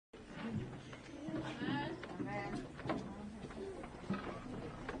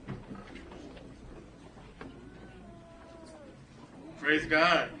Praise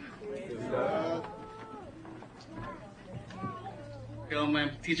God.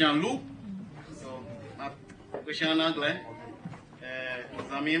 I'm teaching en loup. So, I'm teaching en anglais.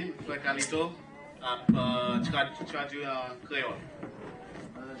 Mes amis, frère Calito, traduit en créole.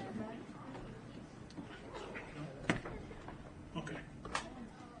 Okay.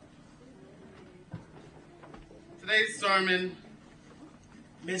 Today's sermon,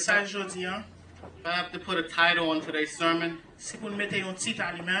 message aujourd'hui, if I have to put a title on today's sermon, si vous mettez un titre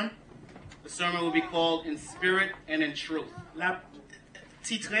à lui-même, the sermon will be called In Spirit and in Truth. La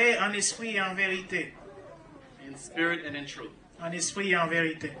titré En esprit et en vérité. In spirit and in truth. En esprit et en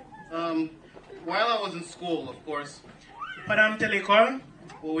vérité. While I was in school, of course, pendant que l'école,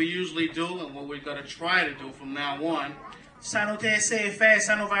 what we usually do and what we're going to try to do from now on, ça nous va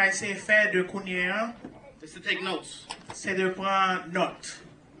essayer de faire de connaître, is to take notes. C'est de prendre notes.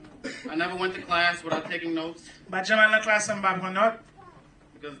 I never went to class without taking notes. But jamais la classe sans pas prendre notes.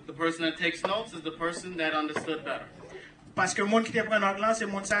 Because the person that takes notes is the person that understood better. Parce que le monde qui te prend note là, c'est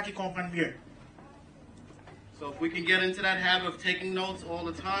le monde ça qui comprend mieux. So if we can get into that habit of taking notes all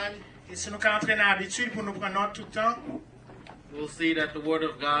the time, et si nous entraîner l'habitude pour nous prendre notes tout le temps, we'll see that the word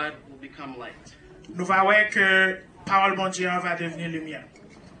of God will become light. Nous va voir que parole bon Dieu va devenir lumière.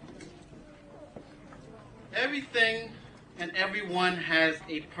 Everything and everyone has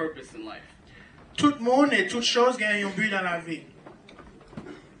a purpose in life. Tout le monde et toute chose gagne un but dans la vie.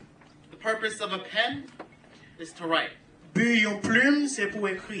 The purpose of a pen is to write. But yon plume, c'est pour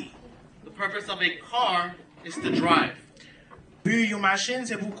écrire. The purpose of a car is to drive. But yon machine,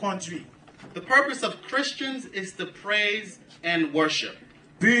 c'est pour conduire. The purpose of Christians is to praise and worship.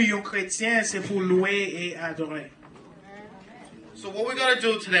 But yon chrétien, c'est pour louer et adorer. So what we're going to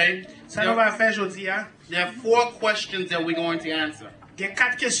do today, ça nous va faire aujourd'hui, hein? There are 4 questions that we're going to answer. Il y a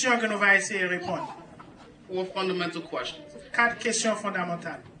 4 questions que nous va essayer de répondre. 4 fundamental questions. 4 questions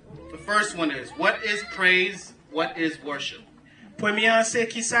fondamentales. The first one is, what is praise? What is worship? Première, c'est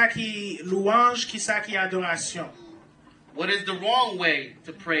qui ça qui louange, qui ça qui adoration. What is the wrong way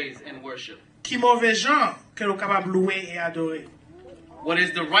to praise and worship? Qui mauvais gens que nous capable louer et adorer. What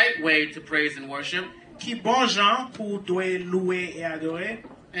is the right way to praise and worship? Qui bon gens pour doit louer et adorer.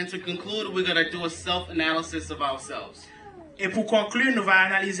 And to conclude, we're going to do a self-analysis of ourselves. Et pour conclure, nous va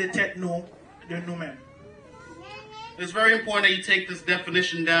analyser tête nous de nous-mêmes. It's very important that you take this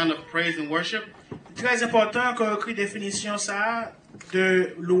definition down of praise and worship. Très important qu'on écrit définition ça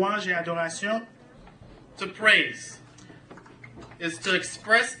de louange et adoration. To praise is to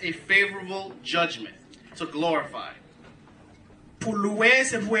express a favorable judgment, to glorify. Pour louer,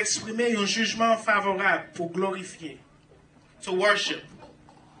 c'est pour exprimer un jugement favorable, pour glorifier. To worship.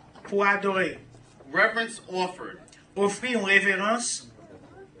 Pour adorer. Reverence offered. Offrir une révérence.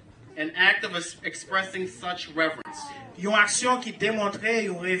 An act of expressing such reverence. Une action qui démontrait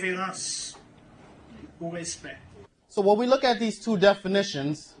une révérence. So when we look at these 2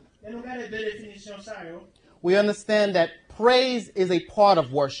 definitions, we understand that praise is a part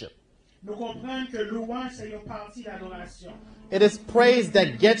of worship. It is praise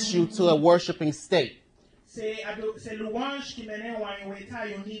that gets you to a worshiping state.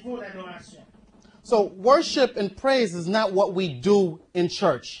 So worship and praise is not what we do in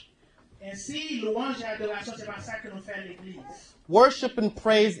church. Worship and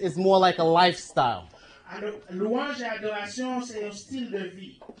praise is more like a lifestyle. Louange et adoration, c'est un style de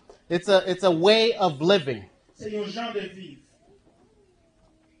vie. It's a way of living. C'est un genre de vivre.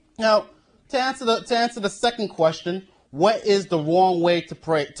 Now, to answer the second question, what is the wrong way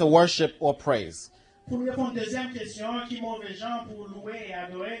to worship or praise? Pour répondre deuxième question, qui mauvais gens pour louer et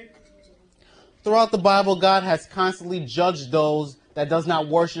adorer? Throughout the Bible, God has constantly judged those that does not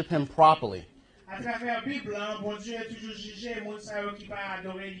worship Him properly. À travers la Bible, bon Dieu a toujours jugé les gens qui pas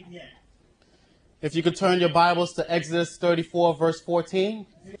adorer lui bien. If you could turn your Bibles to Exodus 34, verse 14,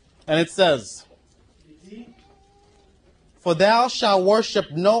 and it says, For thou shalt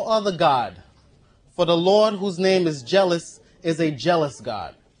worship no other God, for the Lord whose name is jealous is a jealous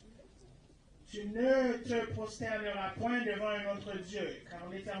God. Tu ne te prosterneras point devant un autre Dieu, car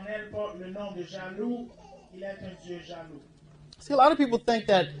l'Éternel porte le nom de jaloux, il est un Dieu jaloux. See, a lot of people think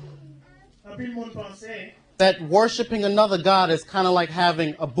that worshiping another God is kind of like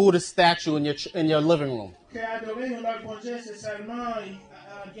having a Buddha statue in your living room.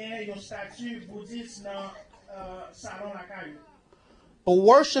 But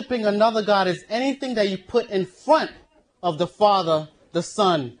worshiping another God is anything that you put in front of the Father, the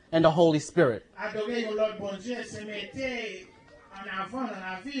Son, and the Holy Spirit.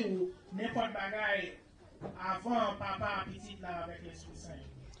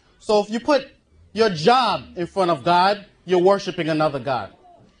 So if you put your job in front of God, you're worshiping another God.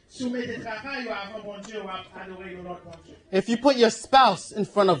 Si vous mettez travail avant bon Dieu, vous adorez un autre bon Dieu. If you put your spouse in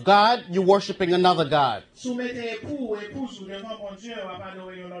front of God, you're worshiping another God. Si vous mettez époux ou épouse devant bon Dieu, vous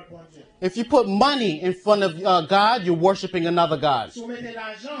adorez un autre bon Dieu. If you put money in front of God, you're worshiping another God. Si vous mettez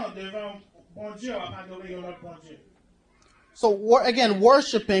l'argent devant bon Dieu, vous adorez un autre bon Dieu. So again,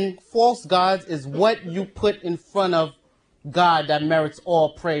 worshiping false gods is what you put in front of God that merits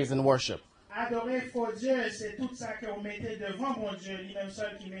all praise and worship. Adorer faux Dieu, c'est tout ça que vous mettez devant bon Dieu, lui-même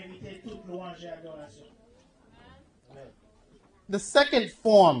seul qui mérite toute louange et adoration. The second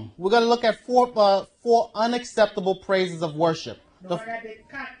form, we're going to look at four unacceptable praises of worship.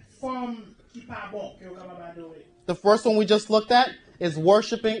 The first one we just looked at is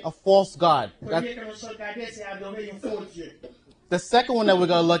worshiping a false god. The second one that we're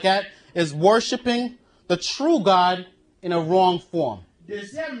going to look at is worshiping the true God in a wrong form.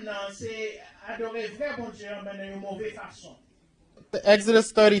 The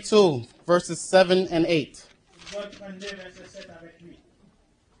Exodus 32, verses 7 and 8.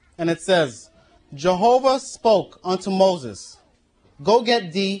 And it says, Jehovah spoke unto Moses, Go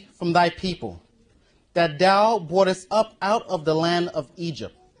get thee from thy people, that thou broughtest up out of the land of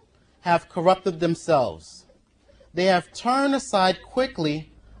Egypt, have corrupted themselves. They have turned aside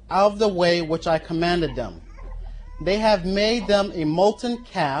quickly out of the way which I commanded them. They have made them a molten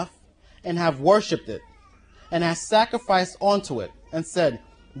calf, and have worshipped it, and have sacrificed unto it, and said,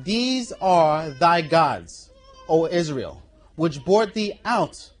 These are thy gods, O Israel, which brought thee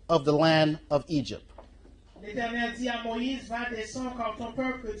out of the land of Egypt. L'Éternel dit à Moïse, va descendre car ton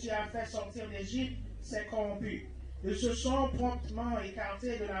peuple que tu as fait sortir d'Égypte s'est corrompu. Ils se sont promptement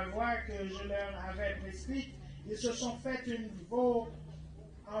écartés de la voie que je leur avais prescrite. Ils se sont fait une veau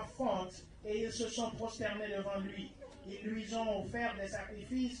en fonte et ils se sont prosternés devant lui. Ils lui ont offert des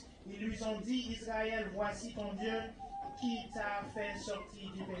sacrifices. Ils lui ont dit, Israël, voici ton Dieu qui t'a fait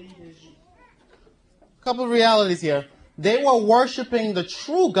sortir du pays d'Égypte. A couple of realities here. They were worshiping the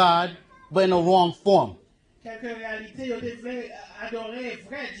true God, but in a wrong form. Quelques réalités, ils devaient adorer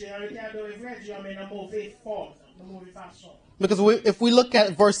vrai Dieu, ils adorer vrai Dieu, mais dans mauvaise forme, dans mauvaise façon. Because if we look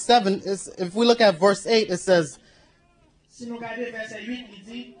at verse 7, if we look at verse 8, it says, Si nous regardons verset 8, il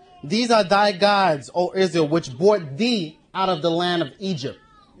dit, These are thy gods, O Israel, which brought thee out of the land of Egypt.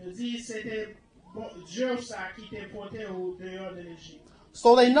 Il dit, c'était Dieu ça qui t'a porté au dehors de l'Égypte.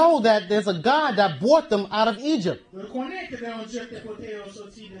 So they know that there's a God that brought them out of Egypt. Ils connaissent que un Dieu t'a porté au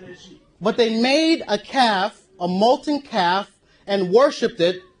sorti de l'Égypte. But they made a calf, a molten calf, and worshipped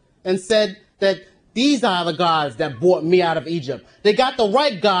it and said that these are the gods that brought me out of Egypt. They got the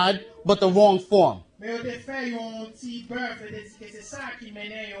right God, but the wrong form. Mais ils ont fait un petit bœuf et dit que c'est ça qui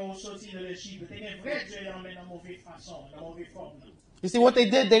menait au sorti de l'Égypte. C'est un vrai Dieu mais dans mauvaise façon, dans mauvaise forme. You see what they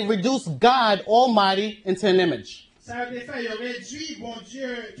did? They reduced God Almighty into an image, Ça a été fait, ils ont réduit bon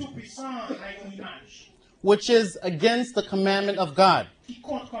Dieu tout-puissant à une image. which is against the commandment of God. Qui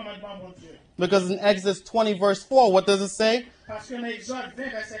compte commandement bon Dieu. Because in Exodus 20, verse 4, what does it say? Parce que dans Exode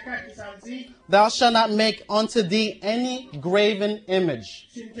 20, verset 4, qui ça dit, Thou shalt not make unto thee any graven image.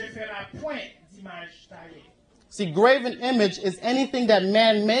 tu ne te feras point d'image taillée. See, graven image is anything that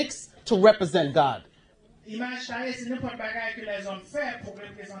man makes to represent God. Image taillée, c'est n'importe bagaille que les hommes font pour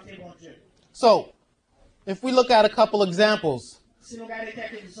représenter bon Dieu. So, if we look at a couple examples, Si nous regardons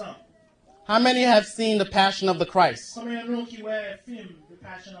quelques exemples, how many have seen The Passion of the Christ? combien de nous qui voient film The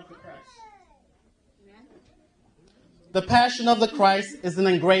Passion of the Christ? The Passion of the Christ is an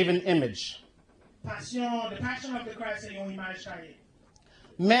engraven image. The Passion of the Christ, c'est une image taillée.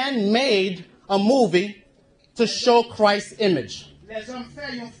 Man made a movie to show Christ's image. Les hommes font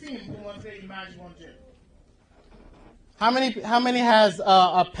un film pour montrer l'image bon Dieu. How many has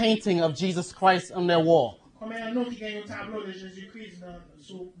a painting of Jesus Christ on their wall? Combien de nous qui gagnent un tableau de Jésus-Christ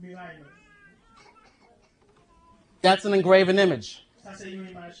sur muraille? That's an engraven image. Ça, c'est une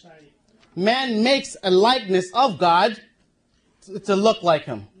image taillée. Man makes a likeness of God to look like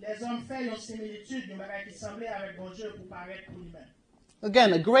him. Les hommes font une similitude, une bagaille qui semblait avec bon Dieu pour paraître pour lui-même.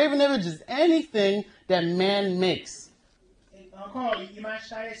 Again, a graven image is anything that man makes. Et encore, l'image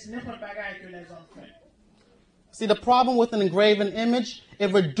taillée, c'est n'importe bagaille que les hommes font. See, the problem with an engraven image,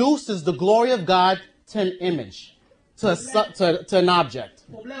 it reduces the glory of God to an image, to an object.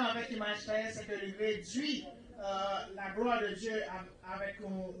 Le problème avec l'image taillée, c'est qu'il réduit la gloire de Dieu avec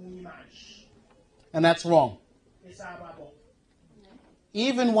une image. And that's wrong. Et ça va bon.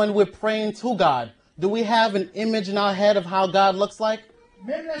 Even when we're praying to God, do we have an image in our head of how God looks like?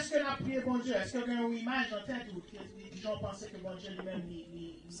 Même lorsque nous prions bon Dieu, est-ce qu'il y a une image dans la tête où les gens pensaient que bon Dieu lui-même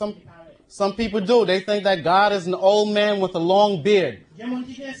il paraît? Some people do. They think that God is an old man with a long beard. Il y a des gens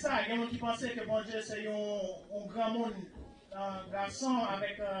qui pensent ça, il y a des gens qui pensent que bon Dieu c'est un grand monde, un garçon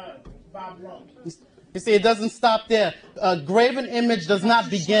avec barbe blanche. You see, it doesn't stop there. A graven image does not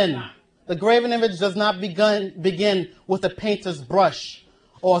begin. The graven image does not begin with a painter's brush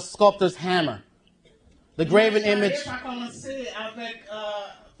or a sculptor's hammer. The graven image.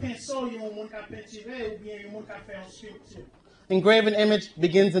 Engraven image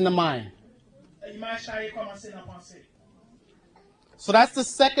begins in the mind. So that's the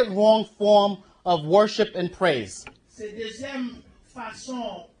second wrong form of worship and praise.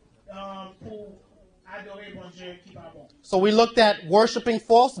 So we looked at worshiping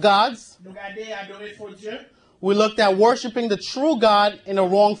false gods. We looked at worshiping the true God in a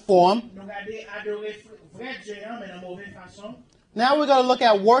wrong form. Now we're going to look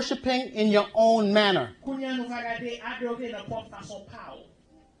at worshiping in your own manner.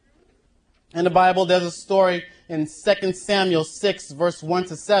 In the Bible, there's a story in 2 Samuel 6, verse 1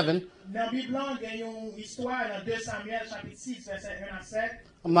 to 7.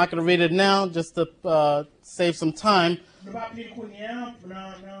 I'm not going to read it now, just to save some time.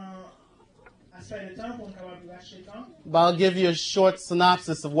 But I'll give you a short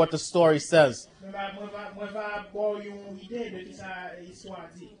synopsis of what the story says.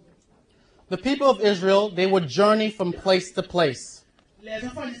 The people of Israel, they would journey from place to place.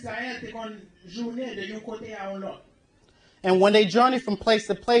 And when they journey from place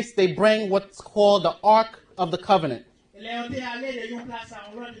to place, they bring what's called the Ark of the Covenant. The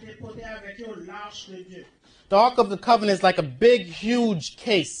Ark of the Covenant is like a big, huge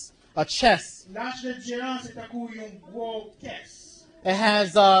case, a chest. It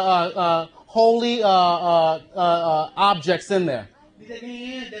has holy objects in there.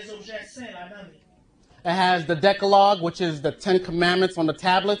 It has the Decalogue, which is the 10 Commandments on the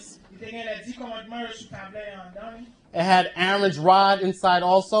tablets. It had Aaron's rod inside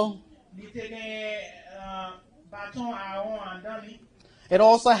also. It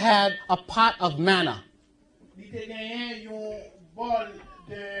also had a pot of manna.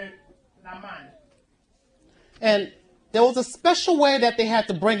 And there was a special way that they had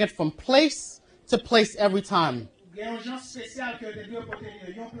to bring it from place to place every time.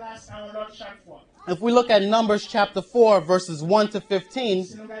 If we look at Numbers chapter 4, verses 1 to 15,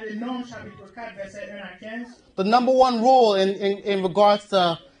 the number one rule in regards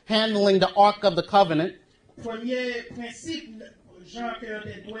to handling the Ark of the Covenant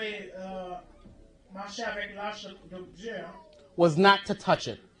was not to touch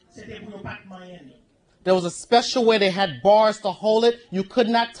it. There was a special way they had bars to hold it. You could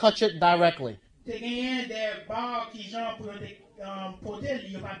not touch it directly.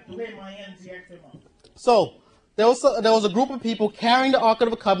 So there was a group of people carrying the Ark of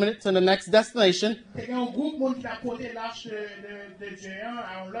the Covenant to the next destination. And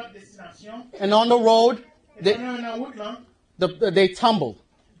on the road, they tumbled.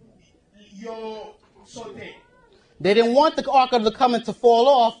 They didn't want the Ark of the Covenant to fall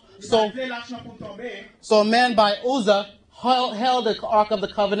off, so a man by Uzzah held the Ark of the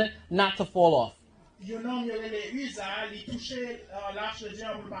Covenant not to fall off.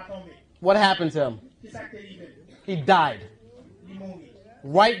 What happened to him? He died.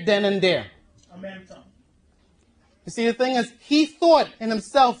 Right then and there. You see, the thing is, he thought in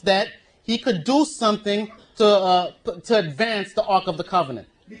himself that he could do something to advance the Ark of the Covenant.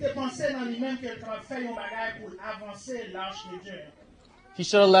 He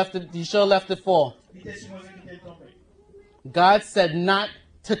should have left it. He should have left it fall. God said not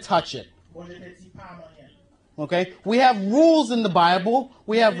to touch it. Okay? We have rules in the Bible.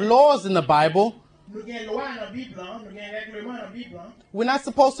 We have laws in the Bible. We're not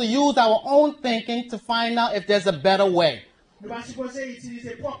supposed to use our own thinking to find out if there's a better way.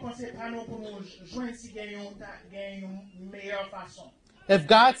 If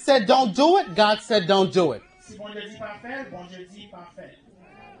God said don't do it, God said don't do it.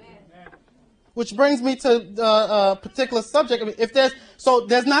 Which brings me to a particular subject. I mean,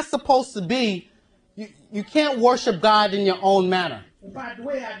 there's not supposed to be, you can't worship God in your own manner.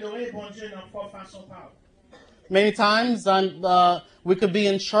 Many times we could be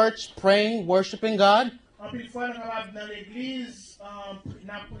in church praying, worshiping God.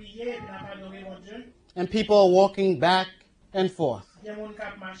 And people are walking back and forth.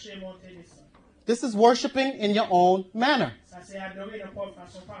 This is worshiping in your own manner.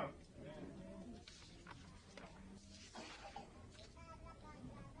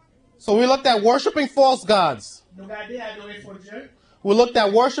 So we looked at worshiping false gods. We looked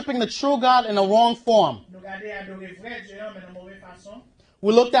at worshiping the true God in a wrong form.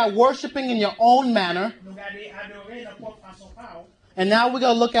 We looked at worshiping in your own manner. Nou gade adore nan propre façon pa ou. And now we're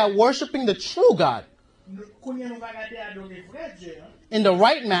going to look at worshiping the true God Kounye nou va gade adore vrai Dieu, in the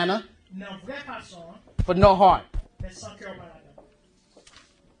right manner, nan vrai façon, but no heart. mais sans cœur pa la dan.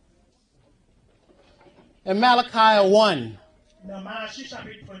 In Malachi 1, Nan Malachi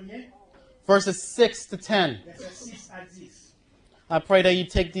chapitre 1er, verses 6 to 10. verset 6 à 10. I pray that you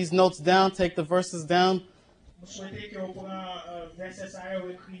take these notes down, take the verses down, Mou souwete ke ou pran verset sa yo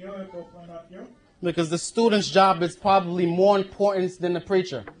ekri yo, ke ou pran not yo. because the student's job is probably more important than the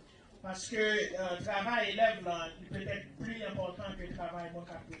preacher. Parce que travail élève là, il peut être plus important que travail bon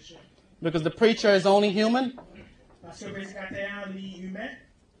ka preche. Because the preacher is only human, Parce que prédicateur li humain,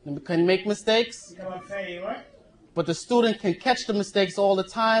 and can make mistakes, il capable faire erreur, but the student can catch the mistakes all the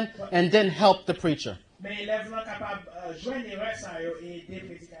time and then help the preacher. mais élève là capable joindre erreur ça yo et aider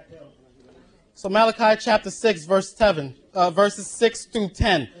prédicateur. So Malachi chapter 6, verses 6 through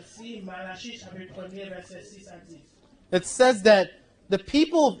 10. Aussi Malachi chapitre 1er verset 6 à 10. It says that the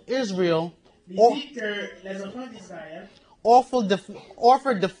people of Israel Il dit que les enfants d'Israël, offered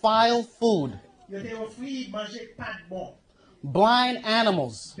defiled food, ils ont offert manger pas de bon, blind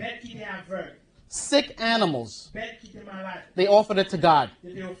animals, bête qui étaient aveugles, sick animals. bête qui étaient malades, They offered it to God.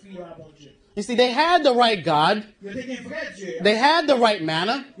 ils ont offert à bon Dieu. You see, they had the right God, Ils ont un vrai Dieu, they had the right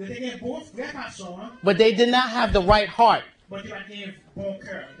manner, ils ont un bon vrai façon, but they did not have the right heart. mais ils ont un bon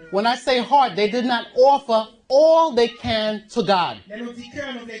cœur. When I say heart, they did not offer all they can to God. Mais nous dit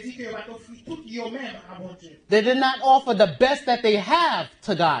cœur, nous dit que ils vont offrir tout eux-mêmes à bon Dieu. They did not offer the best that they have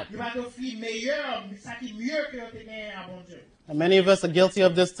to God. Ils vont offrir meilleur, ça qui est mieux que vous avez à bon Dieu. And many of us are guilty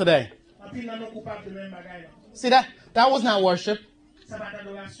of this today. En plus, nous sommes coupables de même bagaille. See, that was not worship. Ça va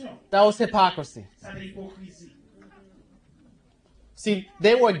d'adoration, That was hypocrisy. ça de l'hypocrisie. See,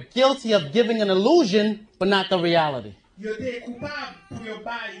 they were guilty of giving an illusion, but not the reality. Ils étaient coupables pour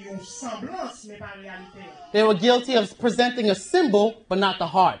une semblance, mais pas réalité. They were guilty of presenting a symbol, but not the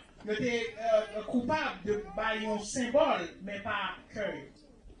heart. Ils étaient coupables de un symbole, mais pas cœur.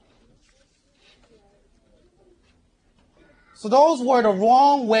 So those were the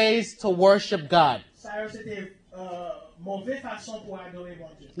wrong ways to worship God. Ça, c'était mauvaise façon pour adorer bon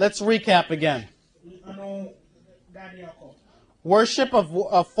Dieu. Let's recap again. On nous garde encore. Worship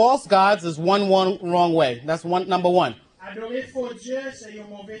of false gods is one wrong way. That's number one. Adorer faux Dieu, c'est une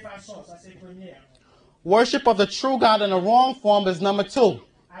mauvaise façon. Ça, c'est première. Worship of the true God in a wrong form is number two.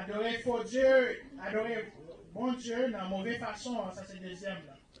 Adorer faux Dieu, adorer bon Dieu dans mauvaise façon, ça, c'est deuxième.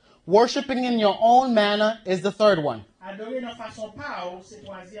 Là. Worshipping in your own manner is the third one. Adorer dans façon pas, c'est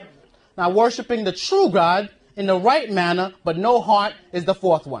troisième. Now, worshipping the true God in the right manner, but no heart, is the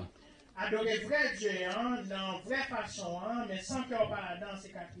fourth one. Adorer vrai Dieu, dans vraie façon, mais sans cœur pas là-dedans, c'est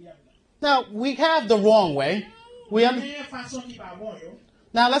quatrième. Now, we have the wrong way. Il y a une façon qui pas bon, yo.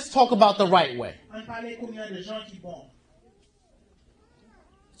 Now, let's talk about the right way. On parle combien de gens qui bon.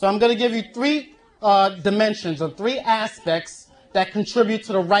 So I'm going to give you three dimensions or three aspects that contribute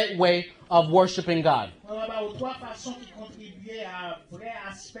to the right way of worshiping God. On va avoir trois façons qui contribuent à vrai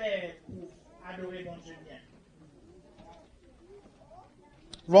aspect pour adorer bon Dieu bien.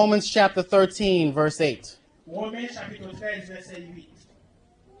 Romans chapter 13, verse 8. Romains chapitre 13, verset 8.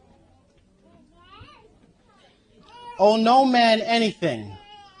 Owe no man anything,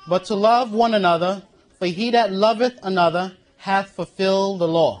 but to love one another, for he that loveth another hath fulfilled the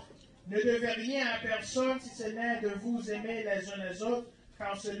law. Ne devez rien à personne si ce n'est de vous aimer les uns les autres,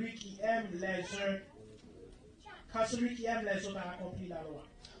 car celui qui aime les autres a accompli la loi.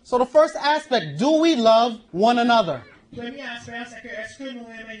 So the first aspect, do we love one another? Premier aspect, c'est que est-ce que nous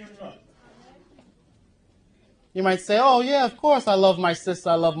aimons une autre? You might say, oh yeah, of course I love my sister,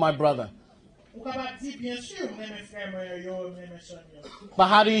 I love my brother. Ou capable dire bien sûr, nous aimons frère yo, nous aimons sœur yo. But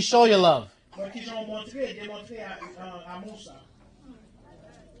how do you show your love? Donc ils ont montré, démontré amour ça.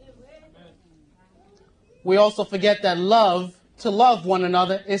 We also forget that to love one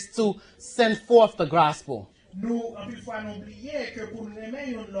another, is to send forth the gospel. Nous, en plus fois, nous oublions que pour nous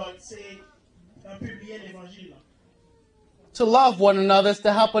aimer une autre, c'est publier l'évangile. To love one another is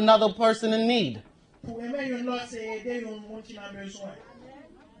to help another person in need. Pour aimer une autre, c'est aider un monde qui a besoin.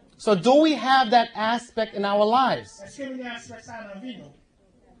 So do we have that aspect in our lives? Est-ce que nous avons ça dans la vie, nous?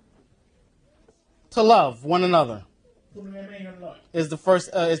 To love one another Pour nous aimer une autre. is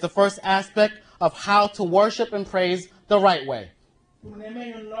the first aspect of how to worship and praise the right way. Pour nous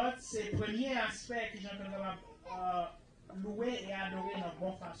aimer une autre, c'est le premier aspect que j'ai capable louer et adorer dans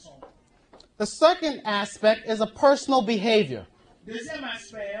bonne façon. The second aspect is a personal behavior. Deuxième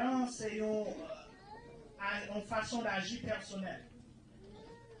aspect, c'est une façon d'agir personnelle.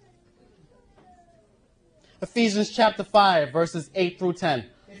 Ephesians chapter 5, verses 8 through 10.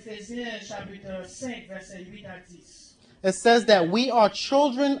 Éphésiens chapitre 5, verset 8 à 10. It says that we are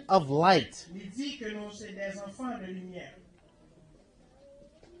children of light. Il dit que nous sommes des enfants de lumière.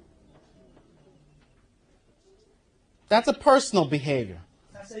 That's a personal behavior.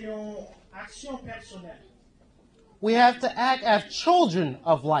 Ça, c'est une action personnelle. We have to act as children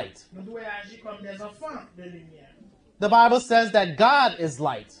of light. Nous devons agir comme des enfants de lumière. The Bible says that God is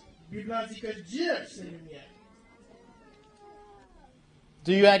light. La Bible dit que Dieu, c'est lumière.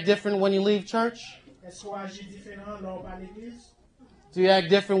 Do you act different when you leave church? Est-ce qu'on agit différent lors de l'église? Do you act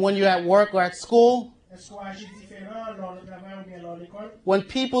different when you're at work or at school? Est-ce qu'on agit différent lors du travail ou bien lors de l'école? When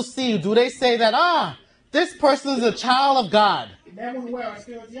people see you, do they say that, this person is a child of God? Même on voit, est-ce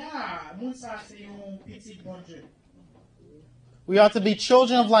qu'on dit, mon ça c'est un petit bon Dieu. We are to be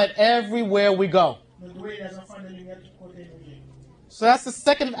children of light everywhere we go. Nous devons être des enfants de lumière tout côté nous vient. So that's the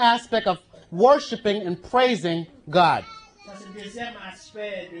second aspect of worshiping and praising God. Ça c'est le deuxième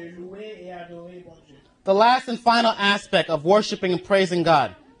aspect de louer et adorer bon Dieu. The last and final aspect of worshiping and praising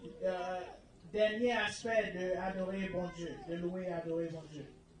God Dernier aspect de adorer bon Dieu, de louer et adorer bon Dieu.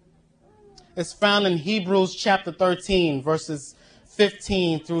 is found in Hebrews chapter 13, verses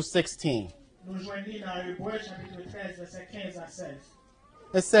 15 through 16. Nous joignons dans Hébreux chapitre 13, verset 15 à 16.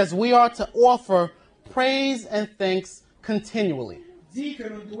 It says, we are to offer praise and thanks continually. Dit que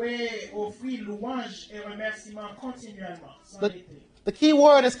nous devons offrir louange et remerciement continuellement, sans arrêter. The key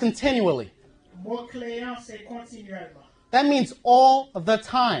word is continually. Mot cléant, c'est continuellement. That means all the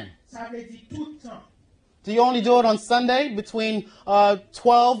time. Ça veut dire tout le temps. Do you only do it on Sunday between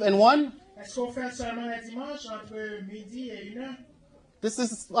 12 and 1? Est-ce qu'on fait seulement le dimanche entre midi et 1 heure? This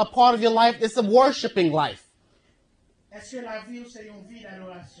is a part of your life. It's a worshiping life. Est-ce que la vie, c'est une vie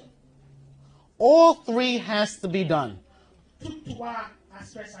d'adoration? All three has to be done. Tous trois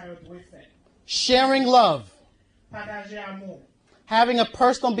aspects, ça doit être fait. Sharing love, Partager amour. having a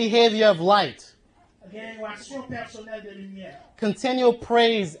personal behavior of light, Gagner une action personnelle de lumière. continual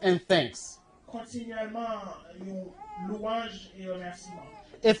praise and thanks. Continuellement, une louange et remerciement.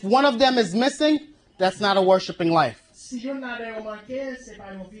 If one of them is missing, that's not a worshiping life. Si je n'avais remarqué, c'est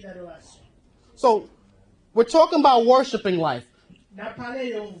pas une vie d'adoration. So, we're talking about worshiping life. On a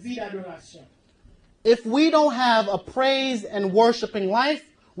parlé d'une vie d'adoration. If we don't have a praise and worshiping life,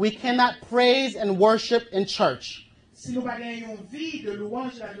 we cannot praise and worship in church. Si nous n'avons pas une vie de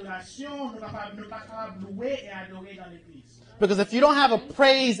louange et d'adoration, nous ne sommes pas capables de louer et adorer dans l'église. Because if you don't have a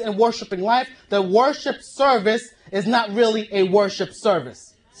praise and worshiping life, the worship service is not really a worship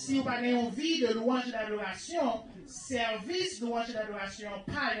service. Si nous n'avons pas une vie de louange et d'adoration, service de louange et d'adoration,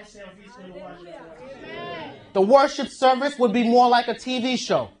 pas un service de louange et d'adoration. The worship service would be more like a TV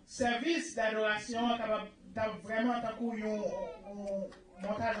show. Service d'adoration, vraiment un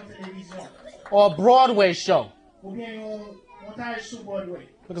montage de télévision. Or a Broadway show. Ou bien un montage sur Broadway.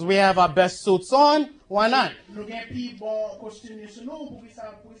 Because we have our best suits on, why not? Nous avons plus bon costume sur nous pour que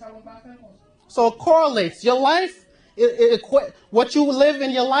ça ne pas faire comme ça. So it correlates. Your life, what you live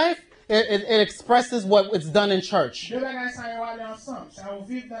in your life, it expresses what it's done in church. Deux bagages ça vont aller ensemble. Ça va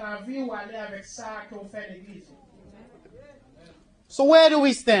vivre dans la vie ou aller avec ça qu'on fait à l'église. So where do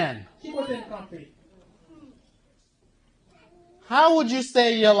we stand? Qui peut être campé? How would you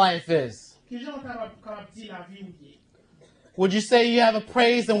say your life is? Qui gens capable dire la vie ou bien? Would you say you have a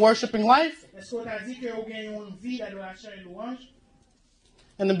praise and worshiping life? Est-ce qu'on t'a dit que vous gagnez une vie d'adoration et louange?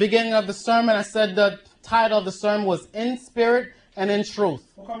 In the beginning of the sermon, I said the title of the sermon was In Spirit and in Truth.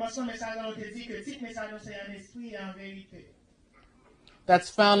 Au commencement, le message on t'a dit que tout message c'est en esprit et en vérité. That's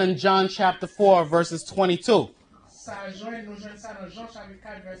found in John chapter 4, verses 22. Ça joint, nous joignons ça dans Jean chapitre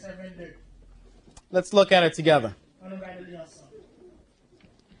 4, verset 22. Let's look at it together. On va regarder les ensemble.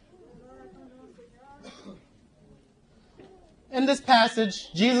 In this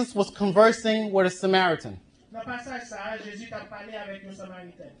passage, Jesus was conversing with a Samaritan, Dans le passage, ça, Jésus t'a parlé avec nos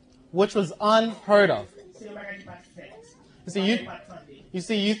Samaritains. which was unheard of. C'est un bagage qui pas fait. You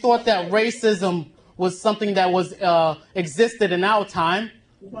see, you thought that racism was something that was existed in our time,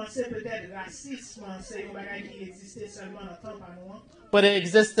 Vous pensez peut-être racisme, c'est un bagage qui existait seulement dans le temps par nous. but it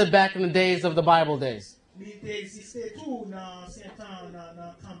existed back in the days of the Bible days. Il existait tout dans ces temps, dans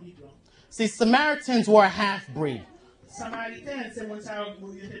le temps biblique. See, Samaritans were a half-breed. Samaritains, c'est mon ça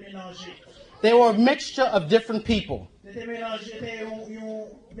qui était mélangé. They were a mixture of different people. C'était mélangé, c'était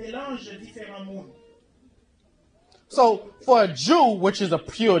un mélange de différents mondes. So, for a Jew, which is a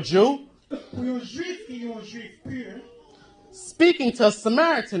pure Jew, Pour un juif qui est un juif pur, speaking to a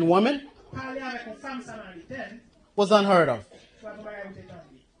Samaritan woman parler avec une femme samaritaine, was unheard of. c'est pas ton bagage où t'es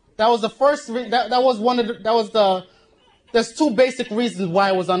tendu. That was the first. That was one of the. That was the. There's two basic reasons why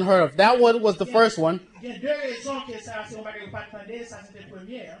it was unheard of. That one was the first one. Il y a deux raisons que ça, si on va pas attendre, ça c'était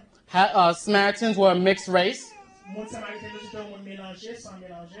première. Samaritans were a mixed race.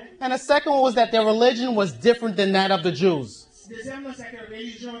 And the second one was that their religion was different than that of the Jews.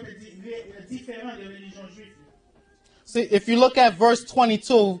 See, if you look at verse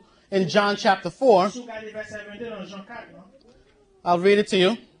 22 in John chapter 4, I'll read it to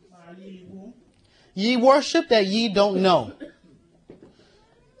you. Ye worship that ye don't know.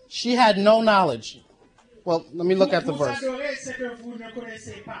 She had no knowledge. Well, let me look at the verse.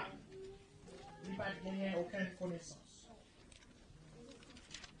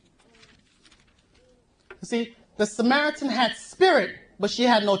 See, the Samaritan had spirit, but she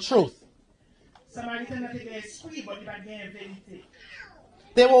had no truth.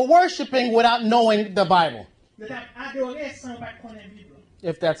 They were worshiping without knowing the Bible,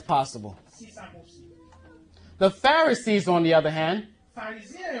 if that's possible. The Pharisees, on the other hand,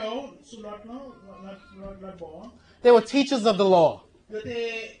 they were teachers of the law.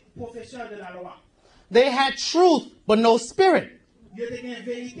 They had truth, but no spirit.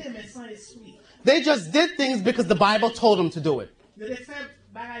 They just did things because the Bible told them to do it.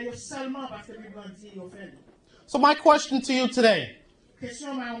 So my question to you today,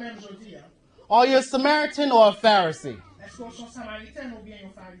 are you a Samaritan or a Pharisee?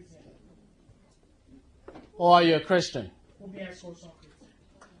 Or are you a Christian?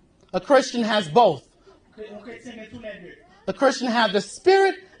 A Christian has both. A Christian has the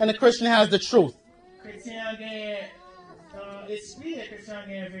spirit and a Christian has the truth.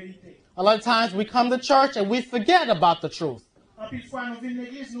 A lot of times we come to church and we forget about the truth.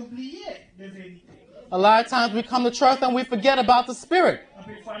 A lot of times we come to church and we forget about the spirit.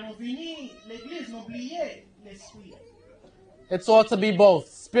 It's ought to be both,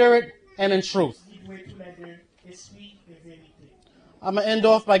 spirit and in truth. I'm going to end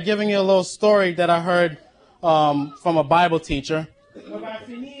off by giving you a little story that I heard from a Bible teacher.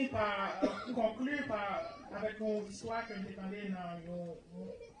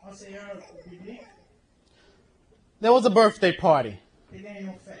 There was a birthday party.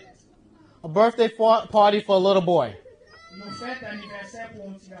 A birthday party for a little boy.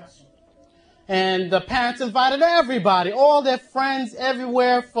 And the parents invited everybody, all their friends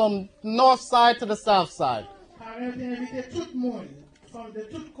everywhere from north side to the south side.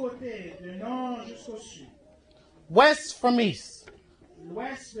 West from east.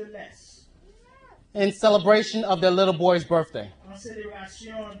 In celebration of their little boy's birthday.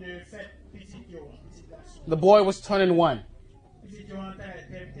 The boy was turning 1.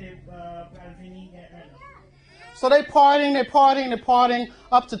 So they're partying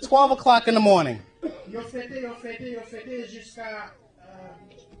up to 12 o'clock in the morning.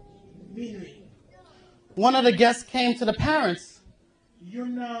 One of the guests came to the parents.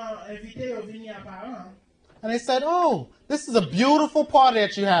 And they said, "Oh, this is a beautiful party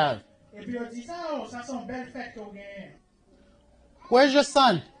that you have. Where's your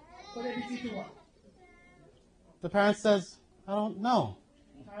son?" The parent says, "I don't know."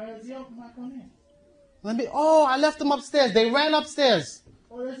 I left him upstairs. They ran upstairs.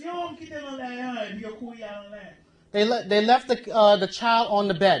 They left the child on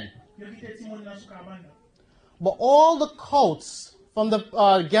the bed. But all the coats from the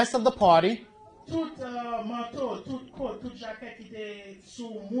guests of the party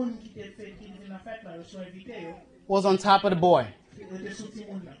was on top of the boy.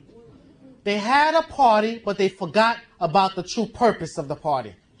 They had a party, but they forgot about the true purpose of the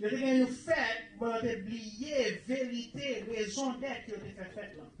party.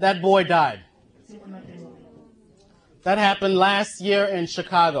 That boy died. That happened last year in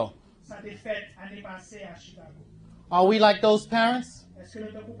Chicago. Are we like those parents?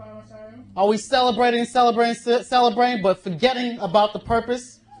 Are we celebrating, but forgetting about the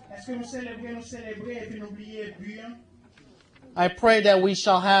purpose? I pray that we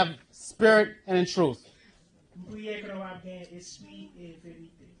shall have spirit and in truth.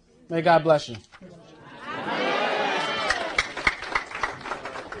 May God bless you.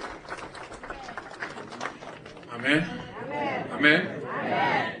 Amen. Amen.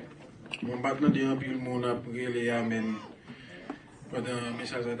 Mon batna di an pil moun ap rele amen. Pendant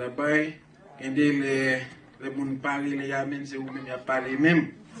message à d'abay, les moun parler les amen, c'est ou même y a parlé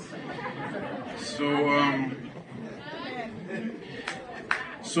même.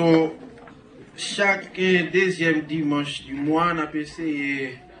 So chaque deuxième dimanche du mois, on a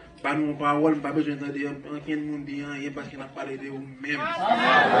essayé par nos paroles, pas besoin d'entendre aucun monde dire rien parce qu'on a parlé de vous même.